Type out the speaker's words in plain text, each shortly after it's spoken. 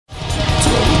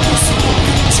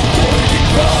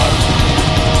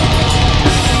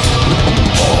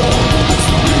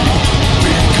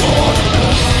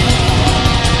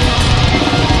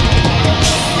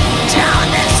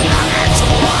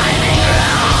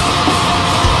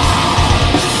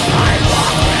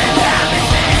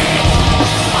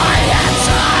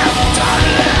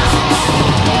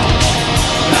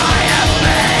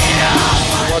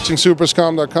watching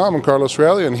Superskum.com. I'm Carlos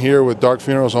Reilly, and here with Dark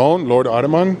Funeral's own Lord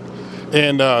Ottoman.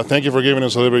 And thank you for giving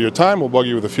us a little bit of your time. We'll bug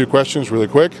you with a few questions really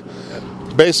quick.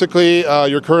 Basically,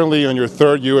 you're currently on your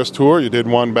third U.S. tour. You did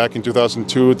one back in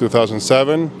 2002,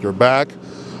 2007. You're back.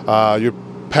 You're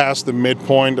past the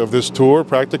midpoint of this tour,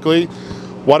 practically.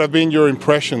 What have been your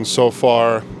impressions so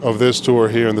far of this tour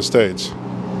here in the States?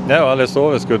 Yeah, well, it's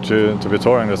always good to be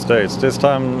touring the States. This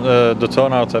time the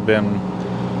turnout had been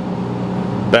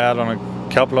bad on a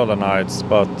couple of the nights,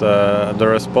 but the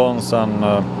response and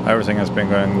everything has been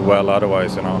going well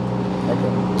otherwise, you know.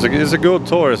 Okay. It's a good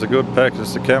tour, it's a good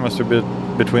package. The chemistry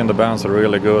between the bands are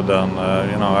really good, and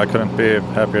you know, I couldn't be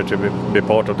happier to be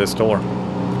part of this tour.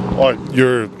 Well,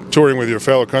 you're touring with your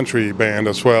fellow country band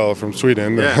as well from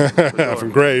Sweden, yeah,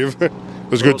 from Grave. It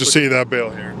was good to see that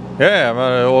bill here. Yeah,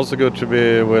 but also good to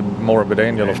be with Morbid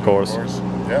Angel, of course.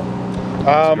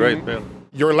 Yeah. Great bill.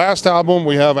 Your last album,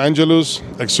 we have Angelus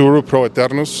Exuru Pro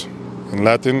Eternus in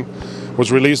Latin, was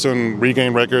released on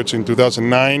Regain Records in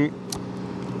 2009.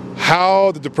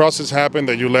 How did the process happen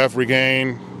that you left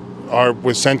Regain, are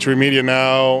with Century Media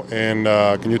now, and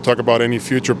can you talk about any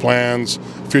future plans,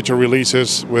 future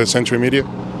releases with Century Media?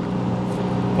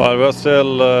 Well, we're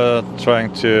still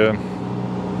trying to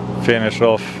finish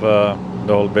off the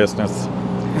whole business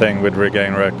thing with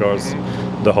Regain Records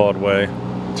the hard way.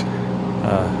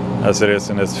 As it is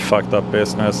in this fucked up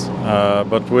business,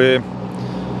 but we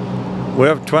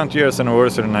have 20 years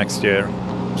anniversary next year,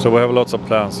 so we have lots of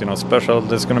plans. You know,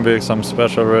 there's going to be some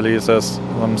special releases,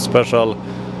 some special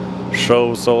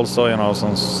shows also. You know,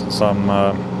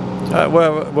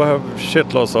 we have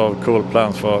shitloads of cool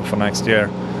plans for next year,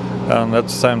 and at the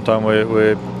same time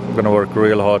we're going to work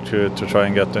real hard to try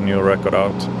and get the new record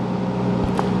out.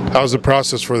 How's the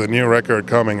process for the new record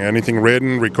coming? Anything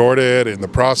written, recorded, in the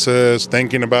process,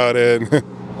 thinking about it?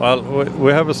 Well,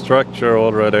 we have a structure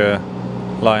already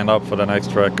lined up for the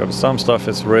next record. Some stuff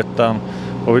is written,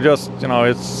 but we just, you know,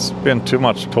 it's been too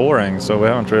much touring, so we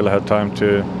haven't really had time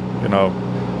to, you know,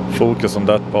 focus on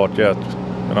that part yet.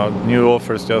 You know, new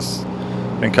offers just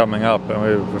been coming up,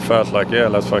 and we felt like, yeah,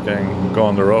 let's fucking go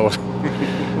on the road.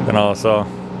 You know, so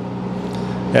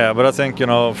yeah, but I think, you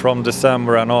know, from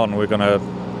December and on, we're gonna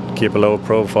keep a low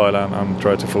profile and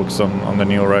try to focus on the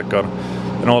new record,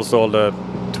 and also all the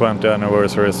 20th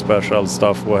anniversary special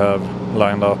stuff we have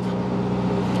lined up,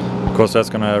 because that's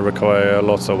going to require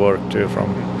lots of work too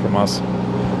from us.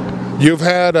 You've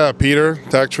had Peter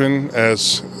Tactrin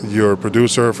as your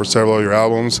producer for several of your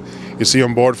albums. Is he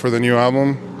on board for the new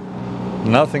album?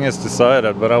 Nothing is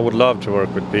decided, but I would love to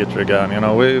work with Peter again. You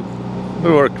know, we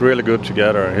work really good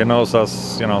together. He knows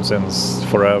us, you know, since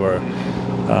forever.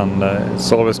 And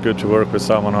it's always good to work with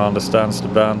someone who understands the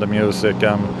band, the music,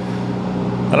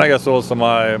 and I guess also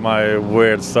my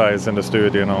weird sides in the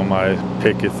studio, you know, my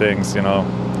picky things, you know,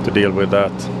 to deal with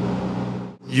that.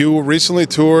 You recently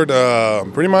toured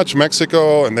pretty much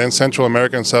Mexico and then Central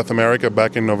America and South America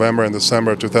back in November and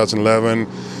December 2011.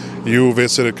 You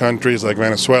visited countries like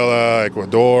Venezuela,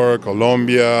 Ecuador,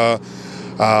 Colombia.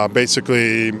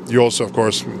 Basically, you also, of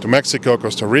course, to Mexico,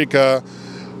 Costa Rica.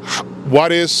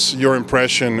 What is your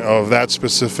impression of that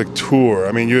specific tour?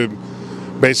 I mean, you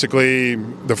basically,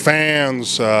 the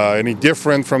fans, any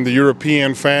different from the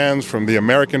European fans, from the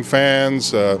American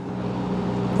fans?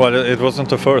 Well, it wasn't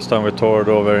the first time we toured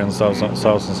over in South and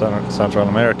Central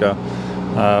America.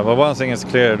 But one thing is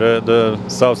clear, the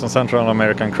South and Central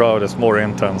American crowd is more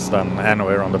intense than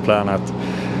anywhere on the planet.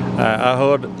 I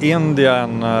heard India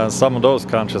and some of those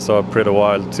countries are pretty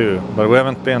wild too, but we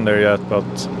haven't been there yet, but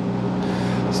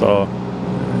so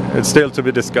it's still to be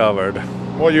discovered.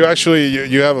 Well, you actually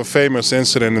you have a famous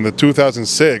incident in the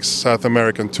 2006 South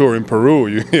American tour in Peru.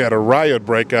 You had a riot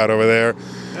breakout over there,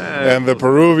 and the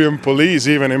Peruvian police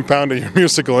even impounded your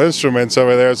musical instruments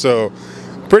over there. So,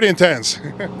 pretty intense.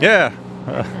 Yeah,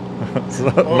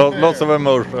 lots of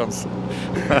emotions.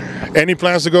 Any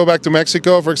plans to go back to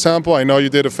Mexico, for example? I know you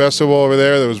did a festival over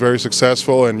there that was very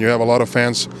successful, and you have a lot of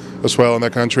fans as well in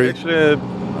that country. Actually,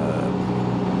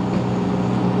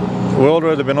 we've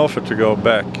already been offered to go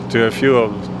back to a few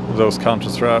of those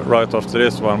countries right after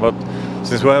this one, but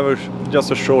since we have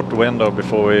just a short window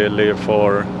before we leave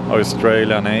for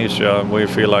Australia and Asia, we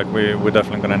feel like we're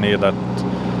definitely going to need that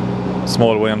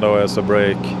small window as a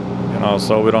break, you know,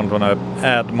 so we don't want to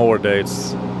add more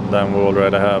dates than we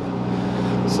already have.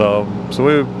 So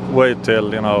we wait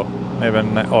till, you know, maybe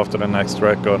after the next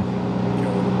record.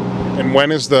 And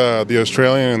when is the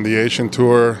Australian and the Asian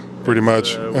tour pretty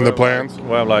much in the plans?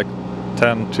 We have like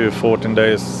 10 to 14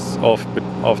 days off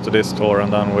after this tour,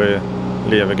 and then we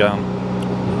leave again.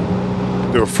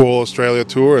 Do a full Australia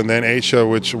tour, and then Asia,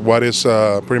 what is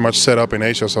pretty much set up in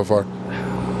Asia so far?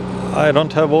 I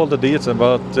don't have all the details,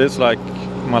 but it's like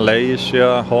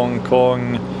Malaysia, Hong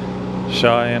Kong,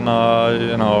 China,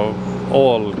 you know,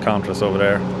 all countries over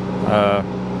there.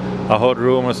 I heard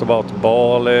rumors about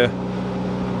Bali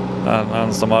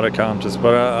and some other countries,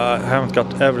 but I haven't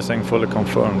got everything fully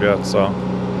confirmed yet. So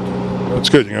That's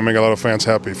good. You're gonna make a lot of fans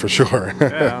happy for sure.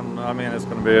 yeah, and I mean it's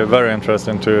going to be very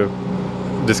interesting to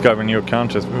discover new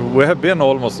countries. We have been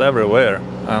almost everywhere,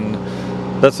 and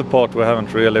that's the part we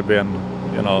haven't really been,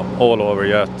 you know, all over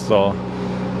yet. So,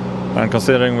 and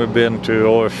considering we've been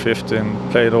to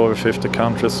played over 50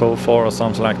 countries so far or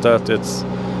something like that, it's,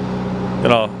 you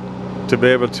know, to be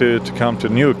able to come to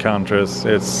new countries,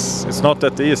 it's not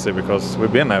that easy because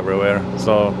we've been everywhere.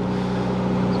 So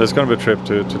it's going to be a trip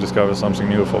to discover something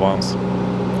new for once.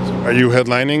 Are you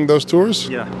headlining those tours?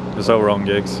 Yeah, it's our own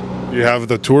gigs. You have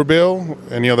the tour bill.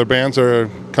 Any other bands are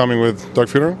coming with Dark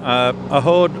Funeral? I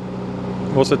heard,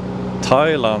 was it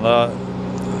Thailand?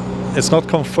 It's not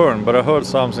confirmed, but I heard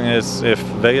something is if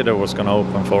Vader was going to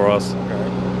open for us.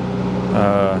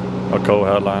 A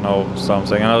co-headline or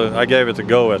something. And I gave it a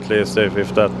go at least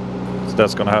if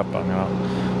that's going to happen. You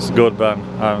know, it's a good band.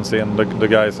 I haven't seen the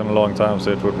guys in a long time,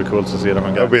 so it would be cool to see them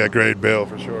again. That'd be a great bill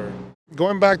for sure.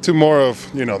 Going back to more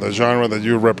of, you know, the genre that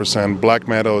you represent, black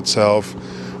metal itself,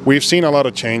 we've seen a lot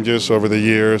of changes over the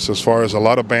years as far as a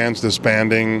lot of bands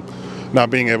disbanding, not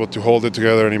being able to hold it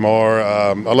together anymore,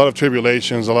 a lot of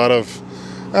tribulations, a lot of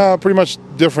pretty much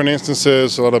different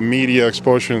instances, a lot of media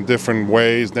exposure in different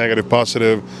ways, negative,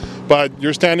 positive. But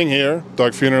you're standing here,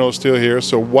 Dark Funeral is still here,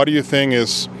 so what do you think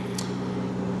is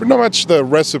pretty much the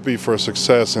recipe for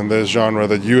success in this genre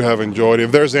that you have enjoyed?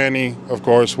 If there's any, of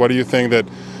course, what do you think that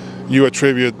you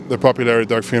attribute the popularity of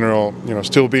Dark Funeral, you know,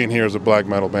 still being here as a black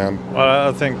metal band? Well,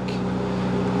 I think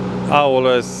I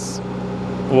always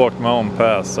walk my own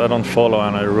path. I don't follow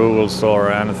any rules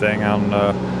or anything, and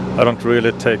I don't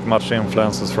really take much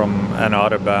influences from any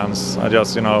other bands. I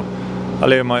just, you know, I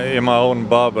live in my own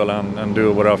bubble and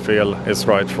do what I feel is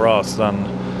right for us. And,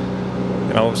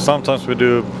 you know, sometimes we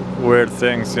do weird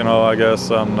things, you know, I guess,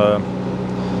 and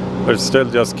but it still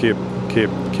just keep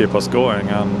us going.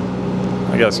 And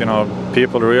I guess, you know,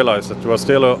 people realize that we're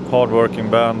still a hard-working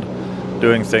band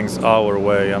doing things our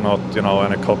way and not, you know,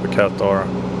 any copycat or,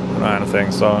 you know,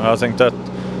 anything. So I think that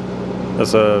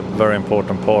is a very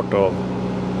important part of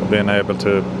being able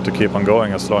to keep on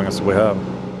going as long as we have.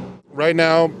 Right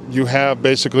now, you have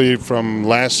basically from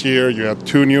last year, you have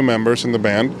 2 new members in the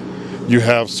band. You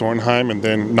have Sornheim and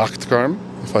then Nachtkarm,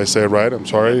 if I say it right. I'm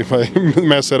sorry if I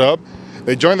mess it up.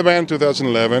 They joined the band in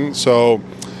 2011, so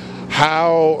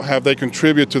how have they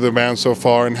contributed to the band so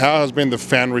far, and how has been the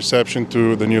fan reception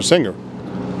to the new singer?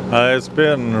 It's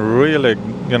been really,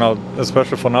 you know,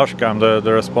 especially for Nachtkarm,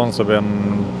 the response has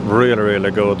been really,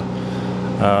 really good.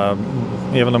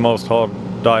 Even the most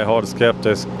die-hard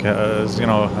skeptics, you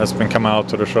know, has been coming out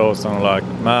to the shows and like,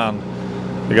 man,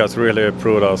 you guys really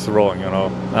proved us wrong, you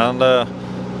know. And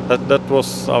that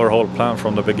was our whole plan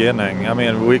from the beginning. I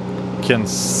mean, we can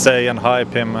say and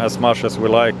hype him as much as we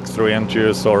like through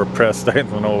interviews or press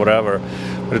statement or whatever,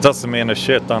 but it doesn't mean a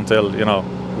shit until, you know,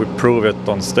 we prove it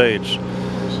on stage.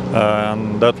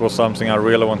 And that was something I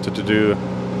really wanted to do,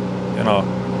 you know,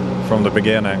 from the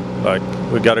beginning. Like,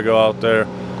 we got to go out there,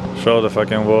 show the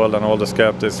fucking world and all the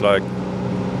skeptics, like,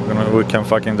 you know, we can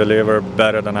fucking deliver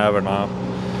better than ever now,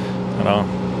 you know.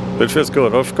 It feels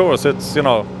good. Of course, it's, you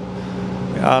know,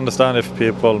 I understand if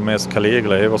people miss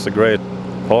Caligula. He was a great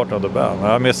part of the band.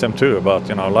 I miss him too, but,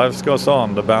 you know, life goes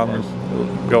on, the band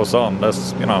goes on.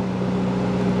 That's, you know.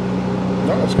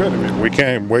 No, that's good. I mean, we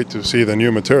can't wait to see the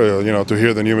new material, you know, to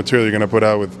hear the new material you're going to put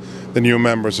out with the new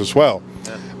members as well.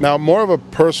 Yeah. Now, more of a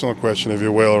personal question, if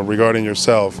you will, regarding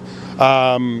yourself.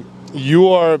 You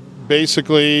are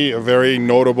basically a very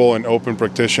notable and open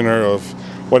practitioner of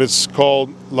what is called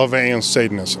LaVeyan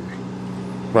Satanism,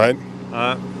 right?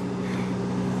 I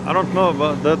don't know,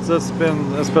 but that's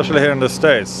been, especially here in the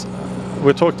States.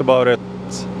 We talked about it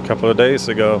a couple of days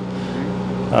ago.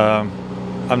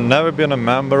 I've never been a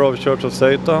member of Church of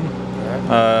Satan.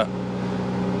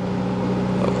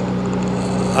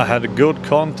 I had a good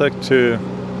contact to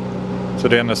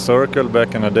the inner circle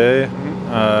back in the day.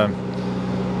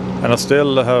 And I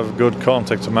still have good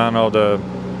contact to many of the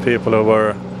people who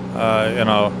were, you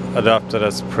know, adopted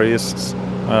as priests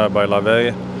by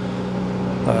LaVey.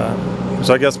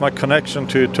 So I guess my connection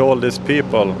to all these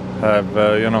people have,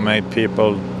 you know, made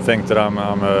people think that I'm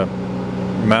a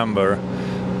member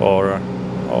or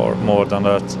more than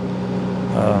that.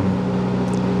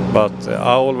 But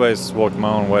I always walked my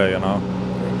own way, you know.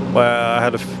 But I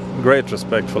had a great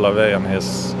respect for LaVey and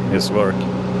his work.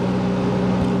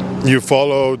 You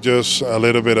follow just a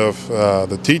little bit of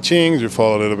the teachings, you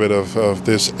follow a little bit of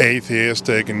this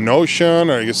atheistic notion,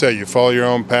 or you say you follow your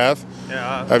own path.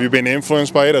 Yeah. Have you been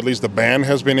influenced by it? At least the band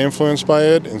has been influenced by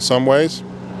it in some ways?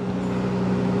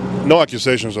 No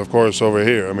accusations, of course, over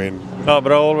here. I mean... No,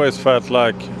 but I always felt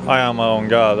like I am my own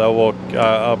God.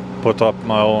 I put up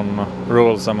my own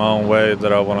rules and my own way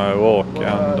that I want to walk.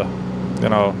 And, you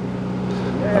know,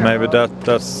 maybe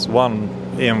that's one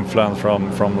influence from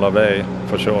LaVey,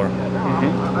 for sure.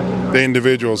 Mm-hmm. The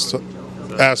individual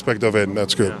aspect of it,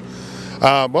 that's good.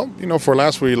 Well, you know, for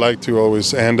last, we like to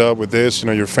always end up with this. You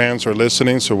know, your fans are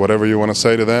listening, so whatever you want to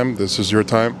say to them, this is your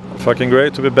time. Fucking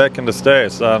great to be back in the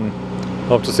States, and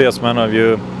hope to see as many of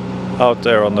you out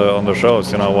there on the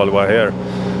shows, you know, while we're here.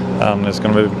 And it's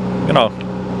gonna be, you know,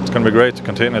 it's gonna be great to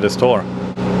continue this tour.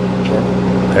 Sure.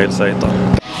 Hail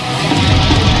Satan.